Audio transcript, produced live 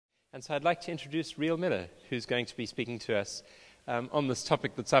And so I'd like to introduce Riel Miller, who's going to be speaking to us on this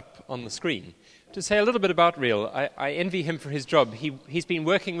topic that's up on the screen. To say a little bit about Riel, I envy him for his job. He's been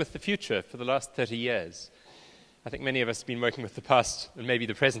working with the future for the last 30 years. I think many of us have been working with the past and maybe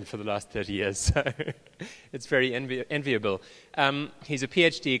the present for the last 30 years, so it's very enviable. He's a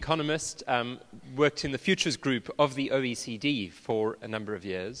PhD economist, worked in the futures group of the OECD for a number of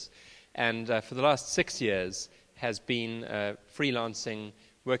years, and for the last 6 years has been freelancing,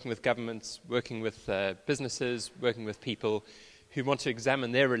 working with governments, working with businesses, working with people who want to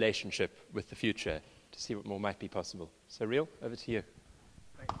examine their relationship with the future to see what more might be possible. So, Riel, over to you.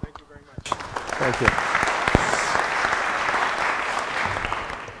 Thank you very much. Thank you.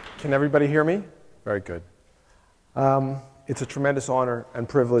 Can everybody hear me? Very good. It's a tremendous honor and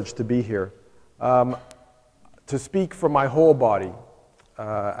privilege to be here. To speak from my whole body,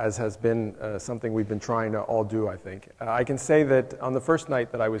 as has been something we've been trying to all do, I think. I can say that on the first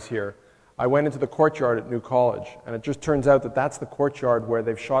night that I was here, I went into the courtyard at New College, and it just turns out that that's the courtyard where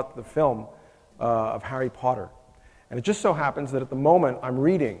they've shot the film of Harry Potter. And it just so happens that at the moment I'm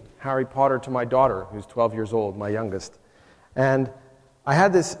reading Harry Potter to my daughter, who's 12 years old, my youngest. And I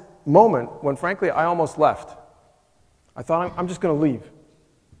had this moment when, frankly, I almost left. I thought, I'm just going to leave.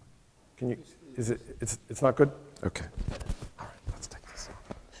 Can you, it's not good? Okay. All right, let's take this off.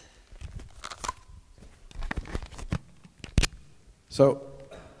 So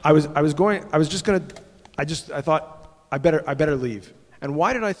I thought, I better leave. And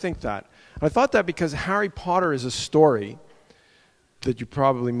why did I think that? I thought that because Harry Potter is a story that you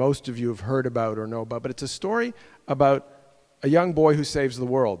probably, most of you have heard about or know about, but it's a story about a young boy who saves the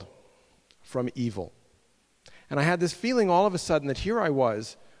world from evil. And I had this feeling all of a sudden that here I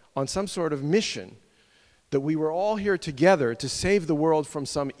was on some sort of mission, that we were all here together to save the world from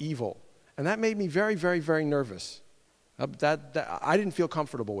some evil. And that made me very, very, very nervous. I didn't feel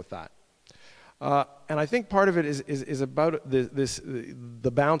comfortable with that. And I think part of it is about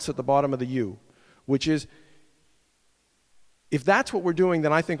the bounce at the bottom of the U, which is, if that's what we're doing,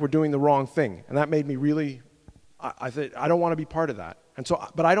 then I think we're doing the wrong thing. And that made me really, I don't want to be part of that. And so,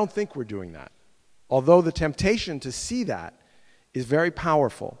 but I don't think we're doing that. Although the temptation to see that is very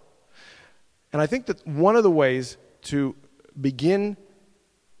powerful. And I think that one of the ways to begin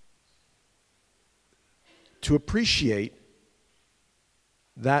to appreciate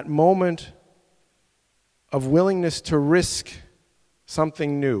that moment of willingness to risk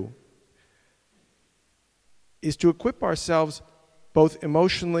something new is to equip ourselves both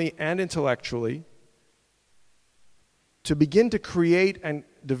emotionally and intellectually to begin to create and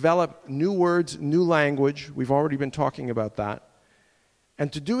develop new words, new language. We've already been talking about that.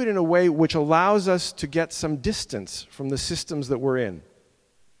 And to do it in a way which allows us to get some distance from the systems that we're in.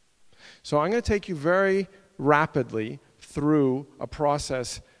 So I'm going to take you very rapidly through a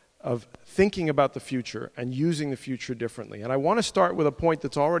process of thinking about the future and using the future differently. And I want to start with a point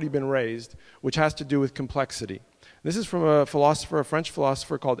that's already been raised, which has to do with complexity. This is from a French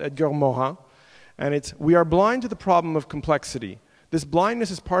philosopher called Edgar Morin, and it's, we are blind to the problem of complexity. This blindness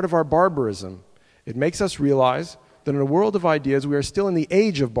is part of our barbarism. It makes us realize that in a world of ideas, we are still in the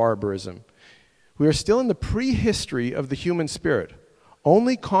age of barbarism. We are still in the prehistory of the human spirit.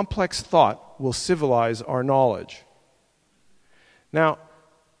 Only complex thought will civilize our knowledge. Now,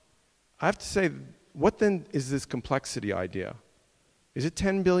 I have to say, what then is this complexity idea? Is it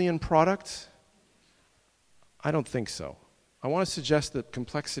 10 billion products? I don't think so. I want to suggest that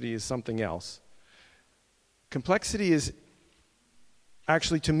complexity is something else. Complexity is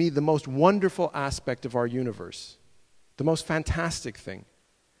actually, to me, the most wonderful aspect of our universe, the most fantastic thing.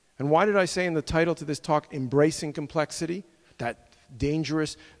 And why did I say in the title to this talk, embracing complexity? That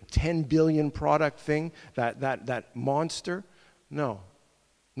dangerous 10 billion product thing, that monster? No,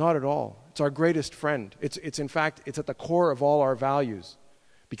 not at all. It's our greatest friend. It's in fact, it's at the core of all our values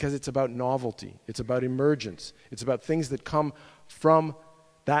because it's about novelty. It's about emergence. It's about things that come from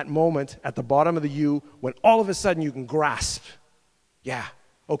that moment at the bottom of the U when all of a sudden you can grasp. Yeah,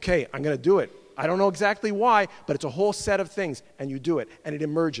 okay, I'm going to do it. I don't know exactly why, but it's a whole set of things, and you do it, and it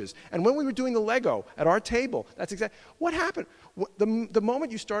emerges. And when we were doing the Lego at our table, that's exactly what happened. The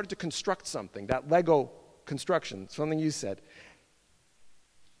moment you started to construct something, that Lego construction, something you said,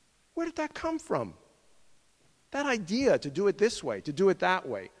 where did that come from? That idea to do it this way, to do it that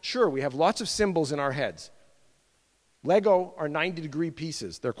way. Sure, we have lots of symbols in our heads. Lego are 90-degree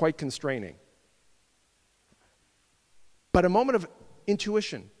pieces. They're quite constraining. But a moment of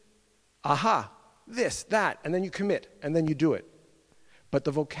intuition. Aha, this, that, and then you commit, and then you do it. But the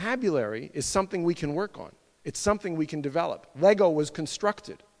vocabulary is something we can work on. It's something we can develop. Lego was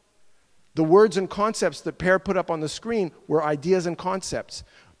constructed. The words and concepts that Per put up on the screen were ideas and concepts.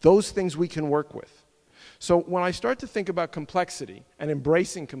 Those things we can work with. So when I start to think about complexity and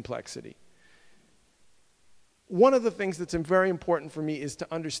embracing complexity, one of the things that's very important for me is to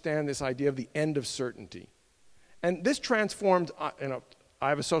understand this idea of the end of certainty. And this transformed, I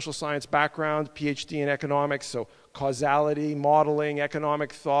have a social science background, PhD in economics, so causality, modeling,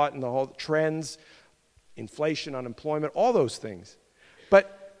 economic thought, and the whole trends, inflation, unemployment, all those things.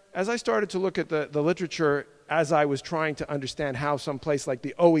 But as I started to look at the literature, as I was trying to understand how some place like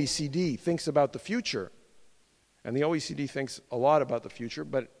the OECD thinks about the future, and the OECD thinks a lot about the future,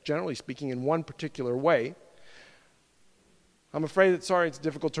 but generally speaking in one particular way, I'm afraid that, sorry, it's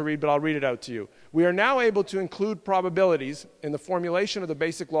difficult to read, but I'll read it out to you. We are now able to include probabilities in the formulation of the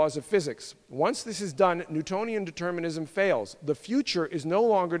basic laws of physics. Once this is done, Newtonian determinism fails. The future is no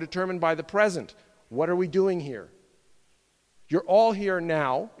longer determined by the present. What are we doing here? You're all here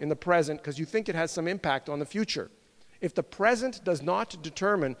now in the present because you think it has some impact on the future. If the present does not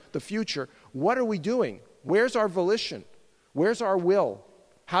determine the future, what are we doing? Where's our volition? Where's our will?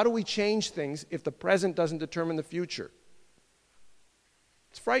 How do we change things if the present doesn't determine the future?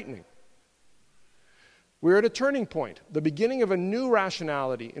 It's frightening. We're at a turning point, the beginning of a new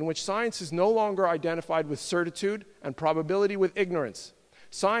rationality in which science is no longer identified with certitude and probability with ignorance.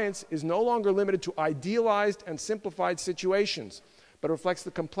 Science is no longer limited to idealized and simplified situations, but reflects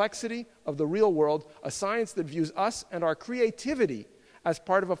the complexity of the real world, a science that views us and our creativity as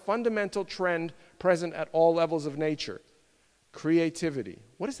part of a fundamental trend present at all levels of nature. Creativity.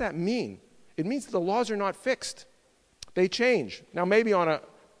 What does that mean? It means that the laws are not fixed. They change. Now, maybe on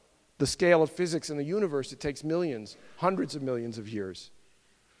the scale of physics in the universe, it takes millions, hundreds of millions of years.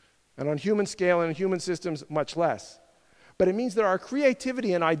 And on human scale and in human systems, much less. But it means that our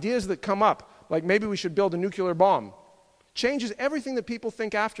creativity and ideas that come up, like maybe we should build a nuclear bomb, changes everything that people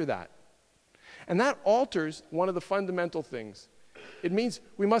think after that. And that alters one of the fundamental things. It means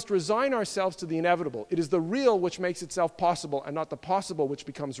we must resign ourselves to the inevitable. It is the real which makes itself possible and not the possible which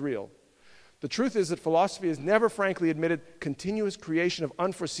becomes real. The truth is that philosophy has never frankly admitted continuous creation of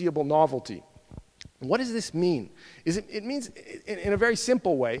unforeseeable novelty. What does this mean? It means, in a very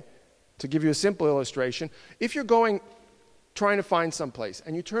simple way, to give you a simple illustration, if you're trying to find someplace,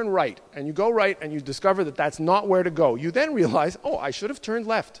 and you turn right, and you go right, and you discover that that's not where to go, you then realize, oh, I should have turned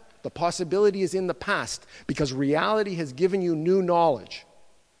left. The possibility is in the past, because reality has given you new knowledge.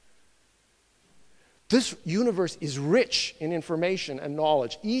 This universe is rich in information and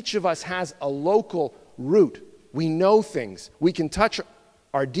knowledge. Each of us has a local root. We know things. We can touch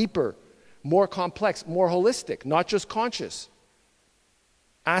our deeper, more complex, more holistic, not just conscious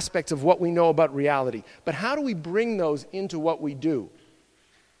aspects of what we know about reality. But how do we bring those into what we do?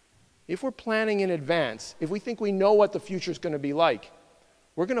 If we're planning in advance, if we think we know what the future is going to be like,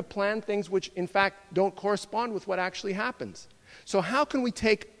 we're going to plan things which, in fact, don't correspond with what actually happens. So how can we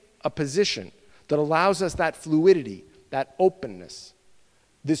take a position that allows us that fluidity, that openness,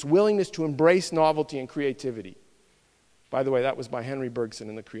 this willingness to embrace novelty and creativity? By the way, that was by Henry Bergson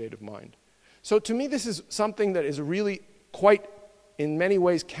in The Creative Mind. So to me, this is something that is really quite, in many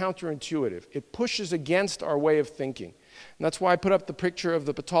ways, counterintuitive. It pushes against our way of thinking. And that's why I put up the picture of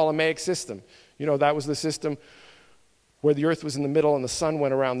the Ptolemaic system. You know, that was the system where the Earth was in the middle and the sun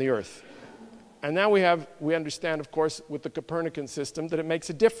went around the Earth. And now we understand, of course, with the Copernican system that it makes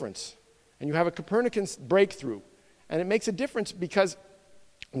a difference. And you have a Copernican breakthrough. And it makes a difference because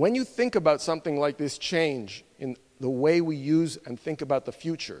when you think about something like this change in the way we use and think about the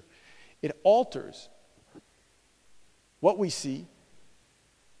future, it alters what we see,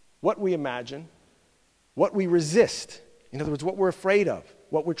 what we imagine, what we resist. In other words, what we're afraid of,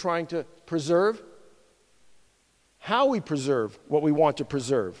 what we're trying to preserve, how we preserve what we want to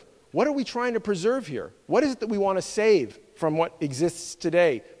preserve. What are we trying to preserve here? What is it that we want to save from what exists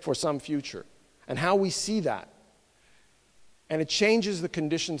today for some future? And how we see that. And it changes the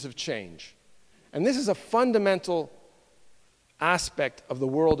conditions of change. And this is a fundamental aspect of the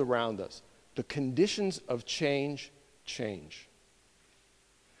world around us. The conditions of change change.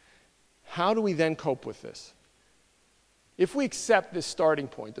 How do we then cope with this? If we accept this starting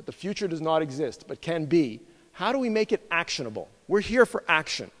point, that the future does not exist but can be, how do we make it actionable? We're here for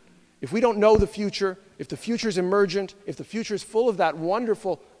action. If we don't know the future, if the future is emergent, if the future is full of that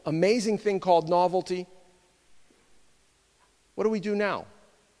wonderful, amazing thing called novelty, what do we do now?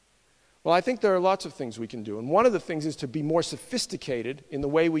 Well, I think there are lots of things we can do. And one of the things is to be more sophisticated in the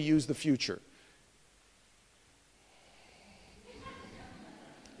way we use the future.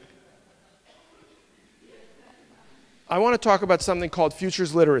 I want to talk about something called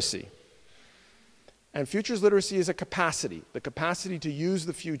futures literacy. And futures literacy is a capacity, the capacity to use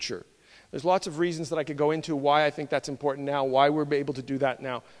the future. There's lots of reasons that I could go into why I think that's important now, why we're able to do that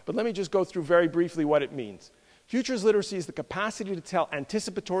now. But let me just go through very briefly what it means. Futures literacy is the capacity to tell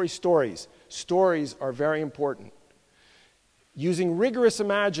anticipatory stories. Stories are very important. Using rigorous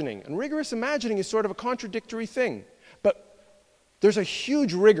imagining. And rigorous imagining is sort of a contradictory thing. But there's a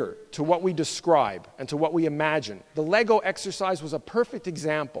huge rigor to what we describe and to what we imagine. The Lego exercise was a perfect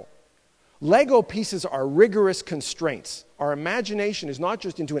example. Lego pieces are rigorous constraints. Our imagination is not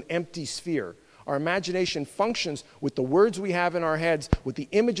just into an empty sphere. Our imagination functions with the words we have in our heads, with the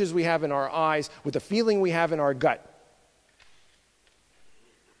images we have in our eyes, with the feeling we have in our gut.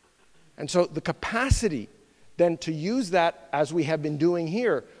 And so the capacity then to use that, as we have been doing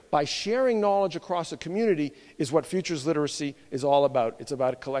here, by sharing knowledge across a community is what futures literacy is all about. It's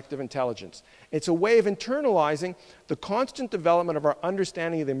about collective intelligence. It's a way of internalizing the constant development of our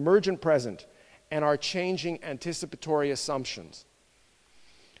understanding of the emergent present and our changing anticipatory assumptions.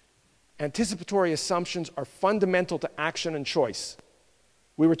 Anticipatory assumptions are fundamental to action and choice.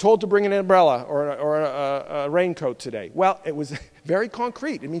 We were told to bring an umbrella or a raincoat today. Well, it was very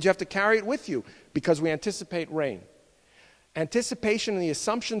concrete. It means you have to carry it with you because we anticipate rain. Anticipation and the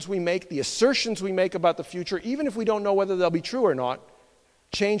assumptions we make, the assertions we make about the future, even if we don't know whether they'll be true or not,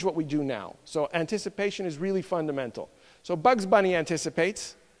 change what we do now. So anticipation is really fundamental. So Bugs Bunny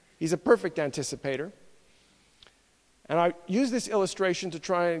anticipates. He's a perfect anticipator. And I use this illustration to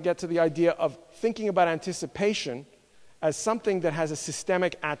try and get to the idea of thinking about anticipation as something that has a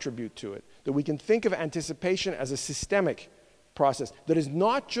systemic attribute to it. That we can think of anticipation as a systemic process that is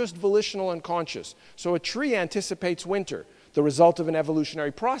not just volitional and conscious. So a tree anticipates winter. The result of an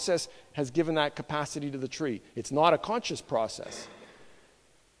evolutionary process has given that capacity to the tree. It's not a conscious process.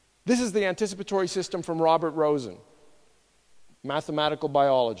 This is the anticipatory system from Robert Rosen, mathematical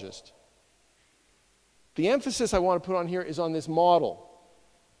biologist. The emphasis I want to put on here is on this model.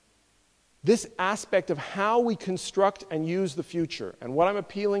 This aspect of how we construct and use the future. And what I'm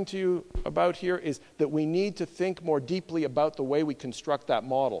appealing to you about here is that we need to think more deeply about the way we construct that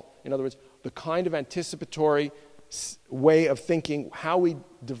model. In other words, the kind of anticipatory way of thinking, how we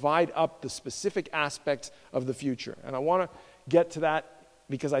divide up the specific aspects of the future. And I want to get to that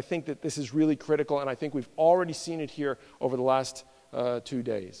because I think that this is really critical, and I think we've already seen it here over the last 2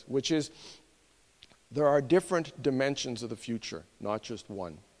 days, which is there are different dimensions of the future, not just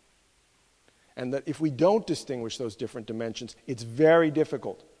one. And that if we don't distinguish those different dimensions, it's very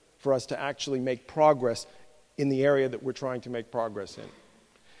difficult for us to actually make progress in the area that we're trying to make progress in.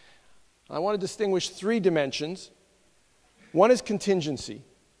 I want to distinguish 3 dimensions. One is contingency.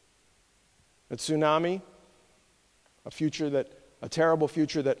 A tsunami, a terrible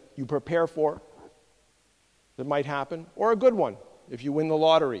future that you prepare for that might happen, or a good one if you win the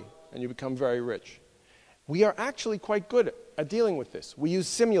lottery and you become very rich. We are actually quite good at dealing with this. We use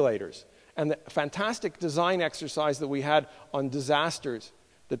simulators. And the fantastic design exercise that we had on disasters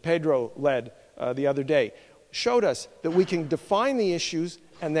that Pedro led the other day showed us that we can define the issues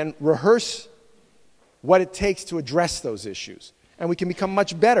and then rehearse what it takes to address those issues. And we can become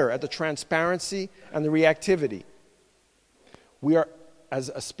much better at the transparency and the reactivity. We are, as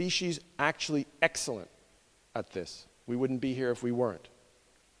a species, actually excellent at this. We wouldn't be here if we weren't.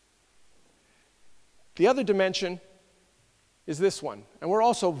 The other dimension is this one. And we're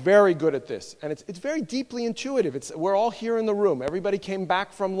also very good at this. And it's very deeply intuitive. We're all here in the room. Everybody came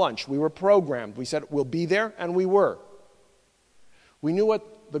back from lunch. We were programmed. We said, we'll be there, and we were. We knew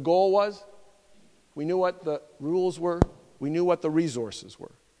what the goal was. We knew what the rules were. We knew what the resources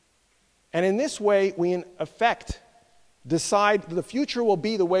were. And in this way, we in effect decide the future will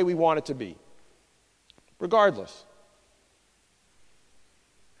be the way we want it to be, regardless.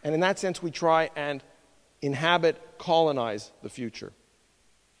 And in that sense, we try and inhabit, colonize the future.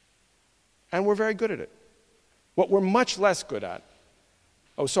 And we're very good at it. What we're much less good at,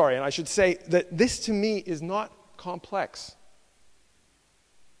 and I should say that this to me is not complex.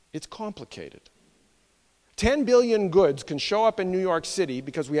 It's complicated. 10 billion goods can show up in New York City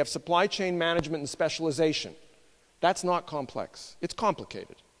because we have supply chain management and specialization. That's not complex. It's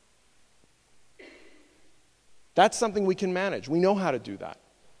complicated. That's something we can manage. We know how to do that.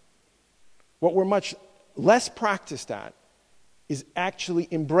 What we're much less practiced at is actually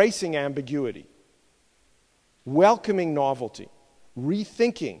embracing ambiguity, welcoming novelty,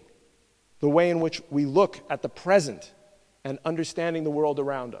 rethinking the way in which we look at the present and understanding the world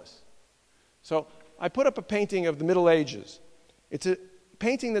around us. So I put up a painting of the Middle Ages. It's a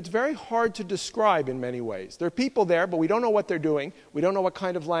painting that's very hard to describe in many ways. There are people there, but we don't know what they're doing. We don't know what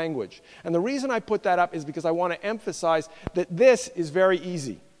kind of language. And the reason I put that up is because I want to emphasize that this is very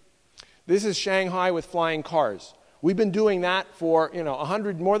easy. This is Shanghai with flying cars. We've been doing that for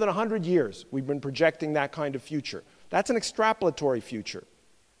more than 100 years. We've been projecting that kind of future. That's an extrapolatory future.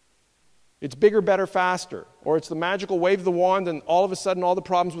 It's bigger, better, faster. Or it's the magical wave the wand and all of a sudden all the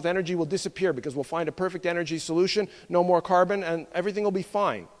problems with energy will disappear because we'll find a perfect energy solution, no more carbon, and everything will be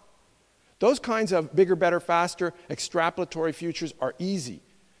fine. Those kinds of bigger, better, faster, extrapolatory futures are easy.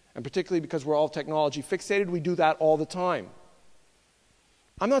 And particularly because we're all technology fixated, we do that all the time.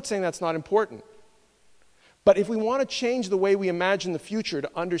 I'm not saying that's not important. But if we want to change the way we imagine the future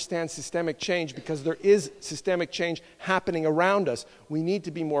to understand systemic change, because there is systemic change happening around us, we need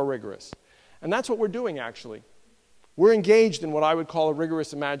to be more rigorous. And that's what we're doing, actually. We're engaged in what I would call a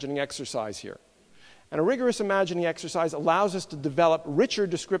rigorous imagining exercise here. And a rigorous imagining exercise allows us to develop richer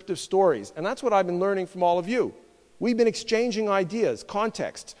descriptive stories. And that's what I've been learning from all of you. We've been exchanging ideas,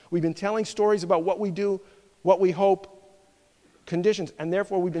 contexts. We've been telling stories about what we do, what we hope, conditions. And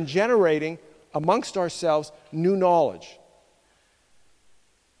therefore, we've been generating amongst ourselves new knowledge.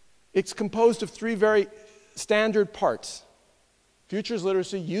 It's composed of three very standard parts. Futures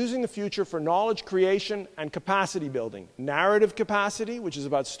literacy, using the future for knowledge creation and capacity building. Narrative capacity, which is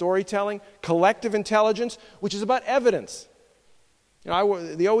about storytelling. Collective intelligence, which is about evidence. The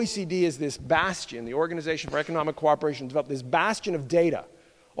OECD is this bastion, the Organization for Economic Cooperation developed this bastion of data.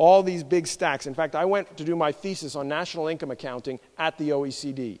 All these big stacks. In fact, I went to do my thesis on national income accounting at the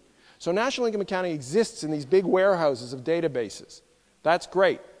OECD. So national income accounting exists in these big warehouses of databases. That's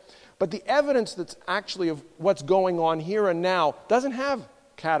great. But the evidence that's actually of what's going on here and now doesn't have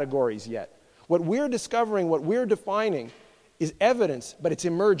categories yet. What we're discovering, what we're defining is evidence, but it's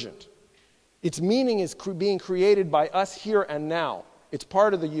emergent. Its meaning is being created by us here and now. It's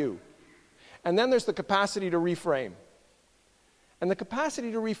part of the you. And then there's the capacity to reframe. And the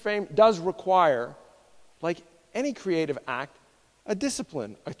capacity to reframe does require, like any creative act, a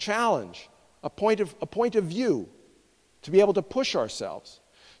discipline, a challenge, a point of view to be able to push ourselves.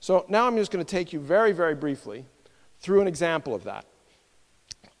 So now I'm just going to take you very, very briefly through an example of that.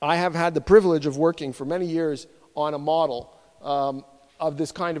 I have had the privilege of working for many years on a model of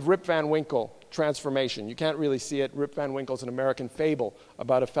this kind of Rip Van Winkle transformation. You can't really see it. Rip Van Winkle's an American fable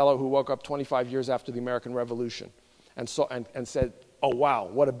about a fellow who woke up 25 years after the American Revolution and said, oh wow,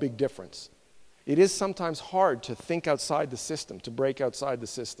 what a big difference. It is sometimes hard to think outside the system, to break outside the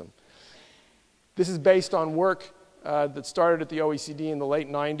system. This is based on work that started at the OECD in the late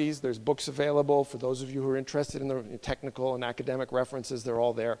 90s. There's books available for those of you who are interested in the technical and academic references. They're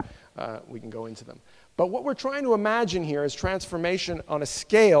all there. We can go into them. But what we're trying to imagine here is transformation on a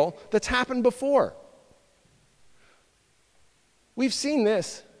scale that's happened before. We've seen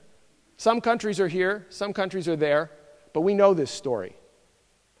this. Some countries are here, some countries are there, but we know this story.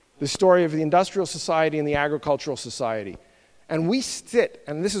 The story of the industrial society and the agricultural society. And we sit,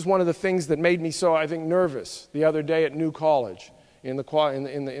 and this is one of the things that made me so, I think, nervous the other day at New College in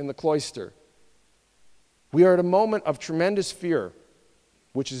the cloister. We are at a moment of tremendous fear,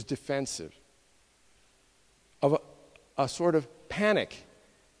 which is defensive, of a sort of panic,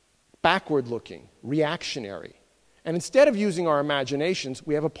 backward-looking, reactionary. And instead of using our imaginations,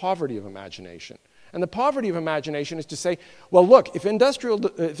 we have a poverty of imagination. And the poverty of imagination is to say, well, look, if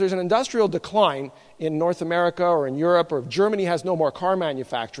there's an industrial decline in North America or in Europe, or if Germany has no more car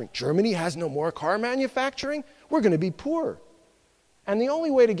manufacturing, Germany has no more car manufacturing? We're going to be poor. And the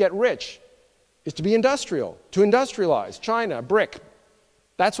only way to get rich is to be industrial, to industrialize. China, BRIC.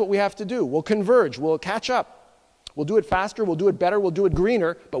 That's what we have to do. We'll converge. We'll catch up. We'll do it faster. We'll do it better. We'll do it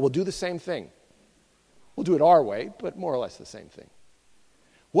greener. But we'll do the same thing. We'll do it our way, but more or less the same thing.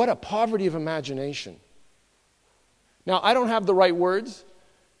 What a poverty of imagination. Now, I don't have the right words,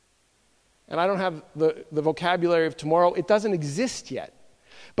 and I don't have the vocabulary of tomorrow. It doesn't exist yet.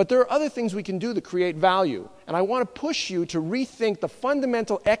 But there are other things we can do that create value. And I want to push you to rethink the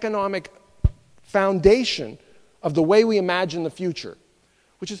fundamental economic foundation of the way we imagine the future,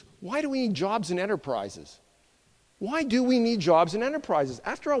 which is, why do we need jobs in enterprises? Why do we need jobs in enterprises?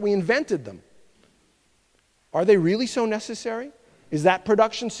 After all, we invented them. Are they really so necessary? Is that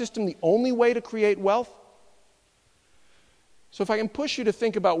production system the only way to create wealth? So if I can push you to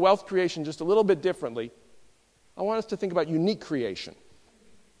think about wealth creation just a little bit differently, I want us to think about unique creation.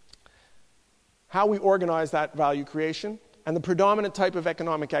 How we organize that value creation and the predominant type of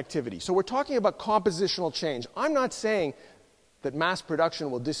economic activity. So we're talking about compositional change. I'm not saying that mass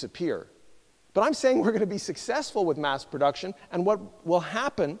production will disappear, but I'm saying we're going to be successful with mass production, and what will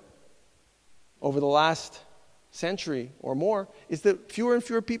happen over the last century or more is that fewer and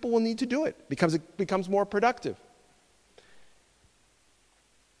fewer people will need to do it because it becomes more productive.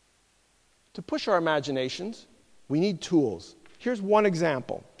 To push our imaginations, we need tools. Here's one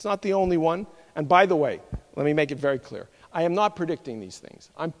example. It's not the only one. And by the way, let me make it very clear. I am not predicting these things.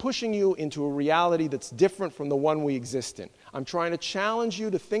 I'm pushing you into a reality that's different from the one we exist in. I'm trying to challenge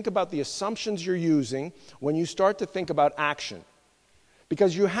you to think about the assumptions you're using when you start to think about action.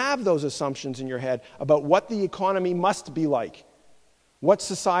 Because you have those assumptions in your head about what the economy must be like, what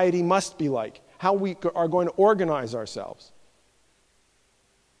society must be like, how we are going to organize ourselves.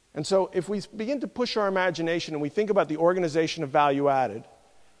 And so if we begin to push our imagination and we think about the organization of value added,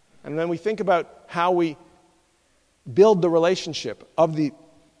 and then we think about how we build the relationship of the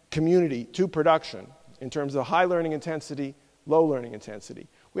community to production in terms of high learning intensity, low learning intensity.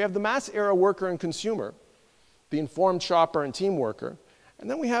 We have the mass era worker and consumer, the informed shopper and team worker, and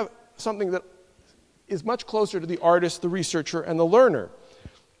then we have something that is much closer to the artist, the researcher, and the learner.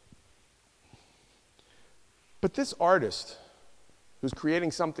 But this artist who's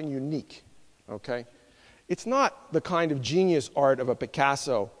creating something unique, okay, it's not the kind of genius art of a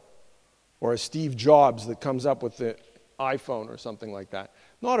Picasso or a Steve Jobs that comes up with the iPhone or something like that.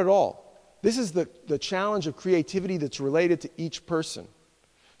 Not at all. This is the challenge of creativity that's related to each person.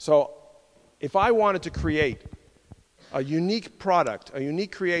 So if I wanted to create a unique product, a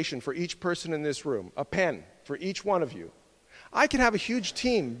unique creation for each person in this room, a pen for each one of you, I could have a huge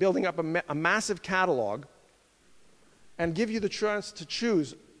team building up a massive catalog and give you the chance to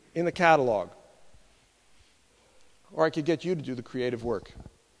choose in the catalog. Or I could get you to do the creative work.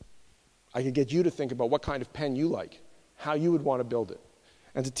 I could get you to think about what kind of pen you like, how you would want to build it.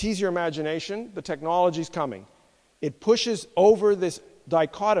 And to tease your imagination, the technology's coming. It pushes over this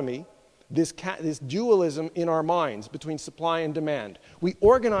dichotomy, this dualism in our minds between supply and demand. We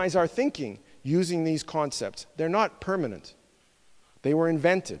organize our thinking using these concepts. They're not permanent. They were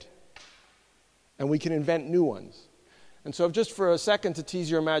invented. And we can invent new ones. And so just for a second to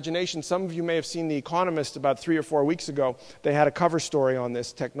tease your imagination, some of you may have seen The Economist about 3 or 4 weeks ago. They had a cover story on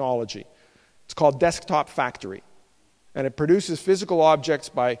this technology. It's called Desktop Factory. And it produces physical objects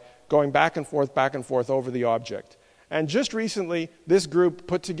by going back and forth over the object. And just recently, this group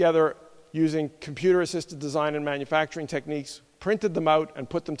put together, using computer-assisted design and manufacturing techniques, printed them out and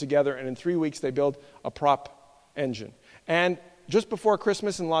put them together, and in 3 weeks they built a prop engine. And just before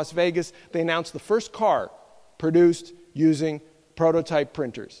Christmas in Las Vegas, they announced the first car produced using prototype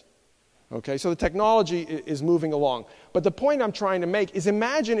printers. Okay, so the technology is moving along. But the point I'm trying to make is,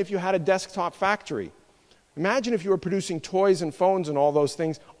 imagine if you had a desktop factory. Imagine if you were producing toys and phones and all those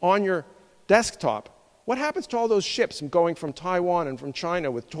things on your desktop. What happens to all those ships going from Taiwan and from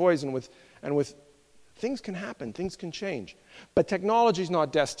China with toys and with things can happen, things can change. But technology is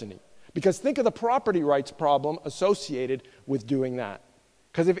not destiny. Because think of the property rights problem associated with doing that.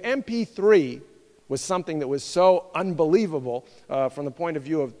 Because if MP3 was something that was so unbelievable from the point of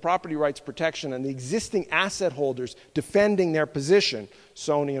view of property rights protection and the existing asset holders defending their position,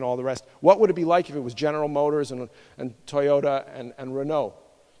 Sony and all the rest, what would it be like if it was General Motors and Toyota and Renault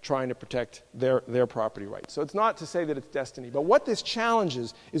trying to protect their property rights? So it's not to say that it's destiny, but what this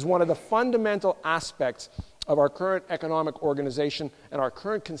challenges is one of the fundamental aspects of our current economic organization and our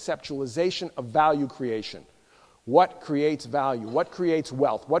current conceptualization of value creation. What creates value? What creates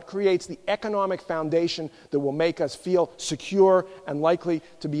wealth? What creates the economic foundation that will make us feel secure and likely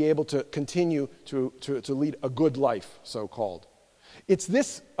to be able to continue to lead a good life, so-called? It's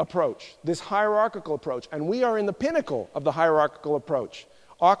this approach, this hierarchical approach, and we are in the pinnacle of the hierarchical approach.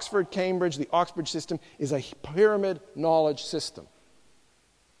 Oxford, Cambridge, the Oxbridge system is a pyramid knowledge system.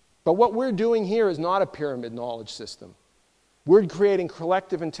 But what we're doing here is not a pyramid knowledge system. We're creating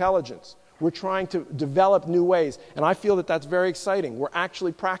collective intelligence. We're trying to develop new ways, and I feel that that's very exciting. We're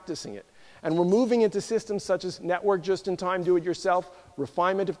actually practicing it. And we're moving into systems such as network just-in-time, do-it-yourself,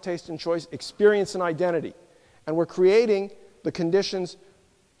 refinement of taste and choice, experience and identity. And we're creating the conditions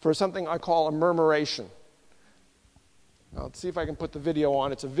for something I call a murmuration. Now, let's see if I can put the video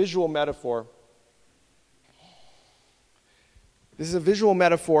on. It's a visual metaphor. This is a visual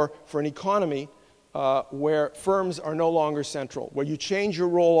metaphor for an economy where firms are no longer central, where you change your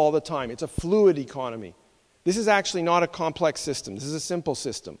role all the time. It's a fluid economy. This is actually not a complex system. This is a simple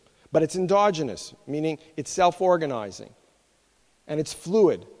system. But it's endogenous, meaning it's self-organizing. And it's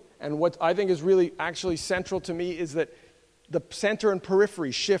fluid. And what I think is really actually central to me is that the center and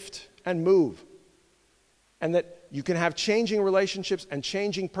periphery shift and move. And that you can have changing relationships and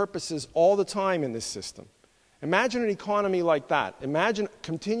changing purposes all the time in this system. Imagine an economy like that. Imagine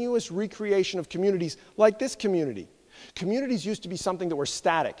continuous recreation of communities like this community. Communities used to be something that were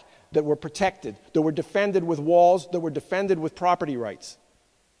static, that were protected, that were defended with walls, that were defended with property rights.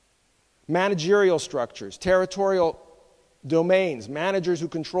 Managerial structures, territorial domains, managers who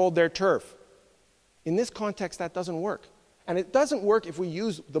controlled their turf. In this context, that doesn't work. And it doesn't work if we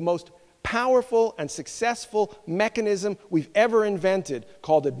use the most powerful and successful mechanism we've ever invented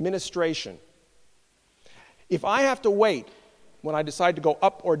called administration. If I have to wait when I decide to go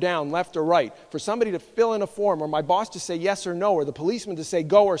up or down, left or right, for somebody to fill in a form or my boss to say yes or no or the policeman to say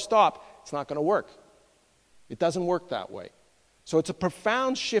go or stop, it's not going to work. It doesn't work that way. So it's a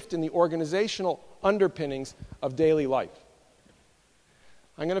profound shift in the organizational underpinnings of daily life.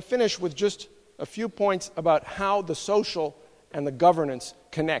 I'm going to finish with just a few points about how the social and the governance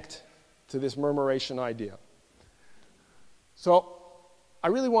connect to this murmuration idea. So I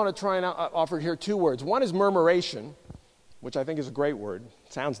really want to try and offer here two words. One is murmuration, which I think is a great word.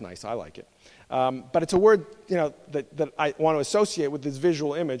 It sounds nice. I like it. But it's a word that I want to associate with this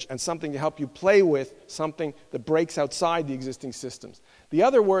visual image and something to help you play with something that breaks outside the existing systems. The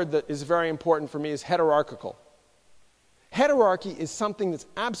other word that is very important for me is hierarchical. Hierarchy is something that's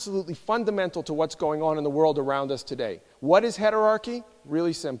absolutely fundamental to what's going on in the world around us today. What is hierarchy?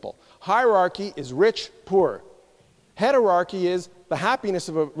 Really simple. Hierarchy is rich, poor. Heterarchy is the happiness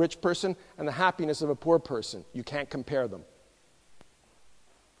of a rich person and the happiness of a poor person. You can't compare them.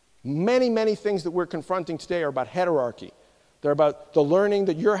 Many, many things that we're confronting today are about hierarchy. They're about the learning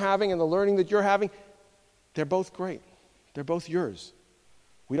that you're having and the learning that you're having. They're both great. They're both yours.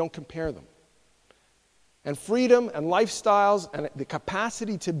 We don't compare them. And freedom and lifestyles and the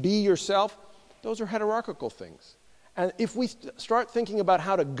capacity to be yourself, those are hierarchical things. And if we start thinking about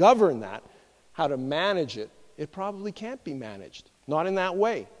how to govern that, how to manage it, it probably can't be managed. Not in that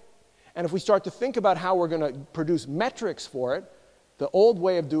way. And if we start to think about how we're going to produce metrics for it, the old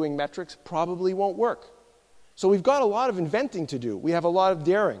way of doing metrics probably won't work. So we've got a lot of inventing to do. We have a lot of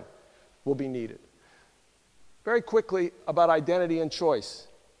daring will be needed. Very quickly about identity and choice.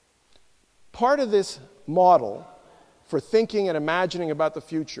 Part of this model for thinking and imagining about the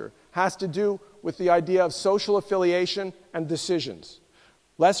future has to do with the idea of social affiliation and decisions.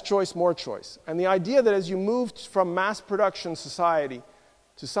 Less choice, more choice. And the idea that as you move from mass production society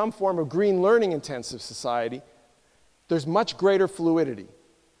to some form of green learning intensive society, there's much greater fluidity.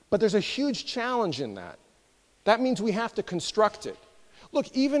 But there's a huge challenge in that. That means we have to construct it. Look,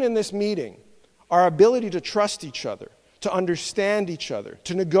 even in this meeting, our ability to trust each other, to understand each other,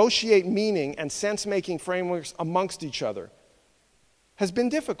 to negotiate meaning and sense-making frameworks amongst each other has been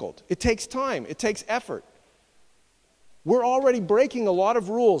difficult. It takes time. It takes effort. We're already breaking a lot of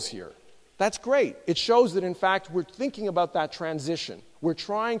rules here. That's great. It shows that, in fact, we're thinking about that transition. We're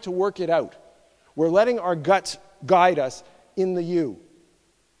trying to work it out. We're letting our guts guide us in the you.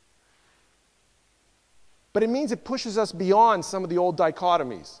 But it means it pushes us beyond some of the old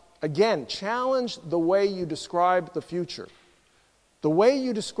dichotomies. Again, challenge the way you describe the future. The way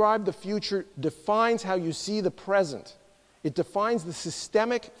you describe the future defines how you see the present. It defines the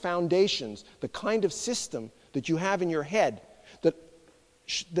systemic foundations, the kind of system that you have in your head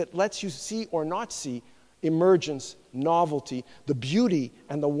that lets you see or not see emergence, novelty, the beauty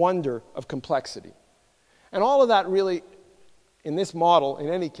and the wonder of complexity. And all of that really, in this model, in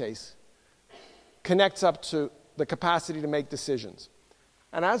any case, connects up to the capacity to make decisions.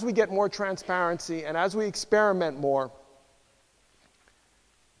 And as we get more transparency and as we experiment more,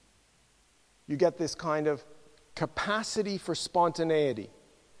 you get this kind of capacity for spontaneity.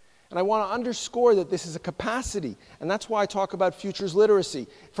 And I want to underscore that this is a capacity, and that's why I talk about futures literacy.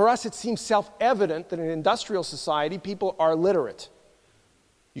 For us, it seems self-evident that in an industrial society, people are literate.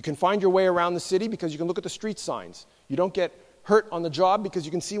 You can find your way around the city because you can look at the street signs. You don't get hurt on the job because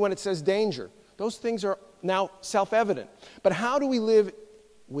you can see when it says danger. Those things are now self-evident. But how do we live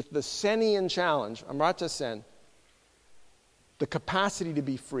with the Senian challenge, Amartya Sen, the capacity to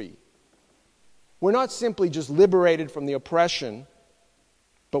be free? We're not simply just liberated from the oppression,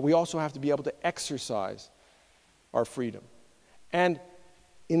 but we also have to be able to exercise our freedom. And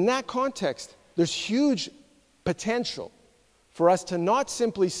in that context, there's huge potential for us to not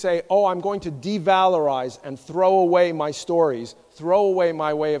simply say, oh, I'm going to devalorize and throw away my stories, throw away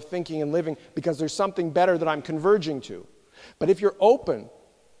my way of thinking and living because there's something better that I'm converging to. But if you're open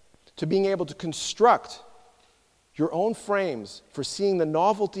to being able to construct your own frames for seeing the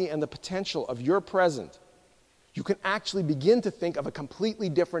novelty and the potential of your present, you can actually begin to think of a completely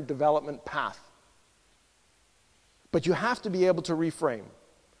different development path. But you have to be able to reframe.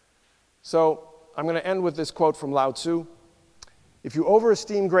 So I'm going to end with this quote from Lao Tzu. If you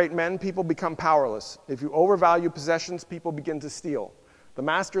overesteem great men, people become powerless. If you overvalue possessions, people begin to steal. The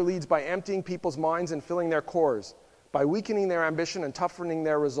master leads by emptying people's minds and filling their cores, by weakening their ambition and toughening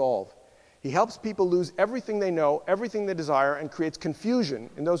their resolve. He helps people lose everything they know, everything they desire, and creates confusion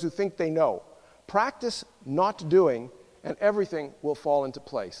in those who think they know. Practice not doing, and everything will fall into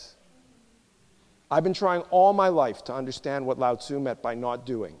place. I've been trying all my life to understand what Lao Tzu meant by not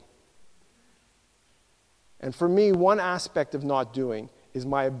doing. And for me, one aspect of not doing is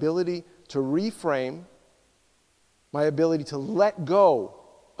my ability to reframe, my ability to let go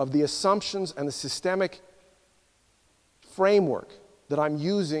of the assumptions and the systemic framework that I'm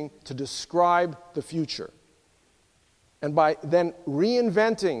using to describe the future. And by then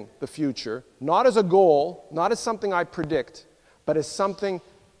reinventing the future, not as a goal, not as something I predict, but as something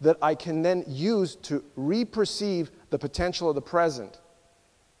that I can then use to re-perceive the potential of the present.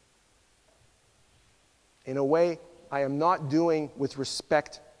 In a way, I am not doing with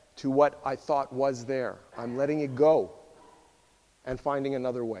respect to what I thought was there. I'm letting it go and finding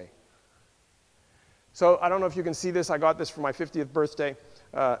another way. So I don't know if you can see this. I got this for my 50th birthday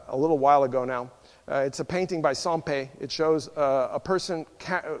a little while ago now. It's a painting by Sampé. It shows a person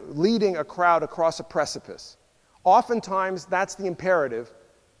leading a crowd across a precipice. Oftentimes, that's the imperative.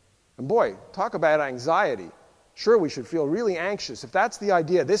 And boy, talk about anxiety. Sure, we should feel really anxious. If that's the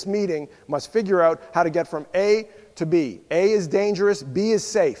idea, this meeting must figure out how to get from A to B. A is dangerous, B is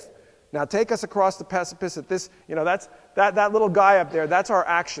safe. Now take us across the precipice at this, that little guy up there, that's our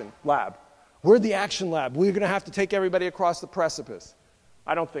action lab. We're the action lab. We're going to have to take everybody across the precipice.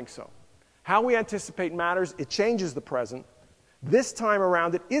 I don't think so. How we anticipate matters. It changes the present. This time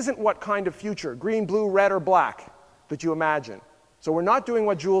around, it isn't what kind of future, green, blue, red, or black, that you imagine. So we're not doing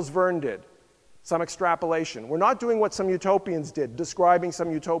what Jules Verne did, some extrapolation. We're not doing what some utopians did, describing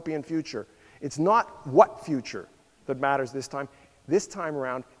some utopian future. It's not what future that matters this time. This time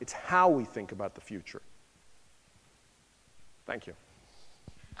around, it's how we think about the future. Thank you.